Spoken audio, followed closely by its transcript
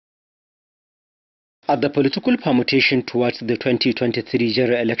The political permutation towards the 2023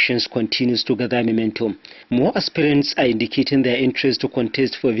 general elections continues to gather momentum. More aspirants are indicating their interest to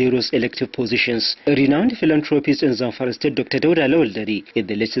contest for various elective positions. A renowned philanthropist in Zamfara State, Dr. Dauda Lawal is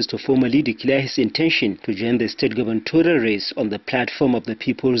the latest to formally declare his intention to join the state gubernatorial race on the platform of the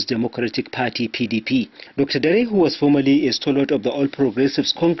People's Democratic Party (PDP). Dr. Dare, who was formerly a stalwart of the All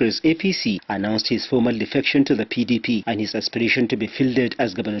Progressives Congress (APC), announced his formal defection to the PDP and his aspiration to be fielded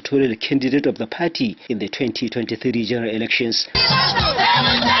as gubernatorial candidate of the party in the 2023 general elections.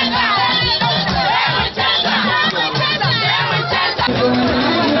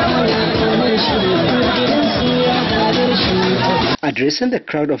 Addressing the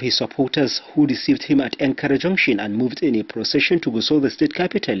crowd of his supporters who received him at Ankara Junction and moved in a procession to Gusau, the state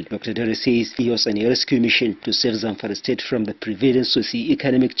capital, Dr. Dare says he was on a rescue mission to save Zamfara state from the prevailing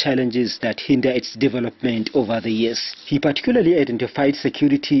socio-economic challenges that hinder its development over the years. He particularly identified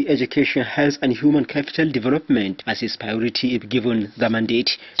security, education, health and human capital development as his priority if given the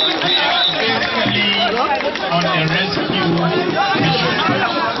mandate. We are basically on a rescue mission.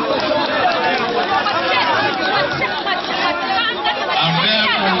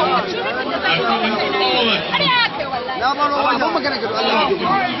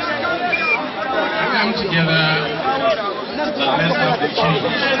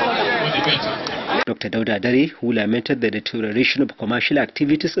 Dr. Dauda Dare, who lamented the deterioration of commercial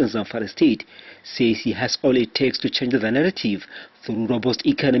activities in Zamfara state, says he has all it takes to change the narrative through robust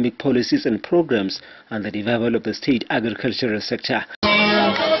economic policies and programs and the revival of the state agricultural sector. In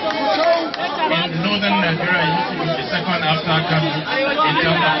northern Nigeria, it used to be the second after Kano in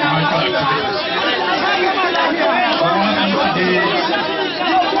terms of commercial activities.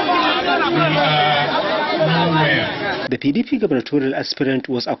 The PDP gubernatorial aspirant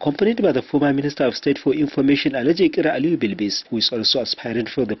was accompanied by the former Minister of State for Information Alhaji Ikira Aliyu Bilbis, who is also aspiring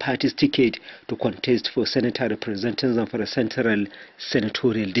for the party's ticket to contest for senator representing Zamfara Central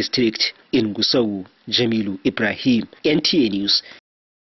Senatorial District. In Gusau, Jamilu Ibrahim, NTA News.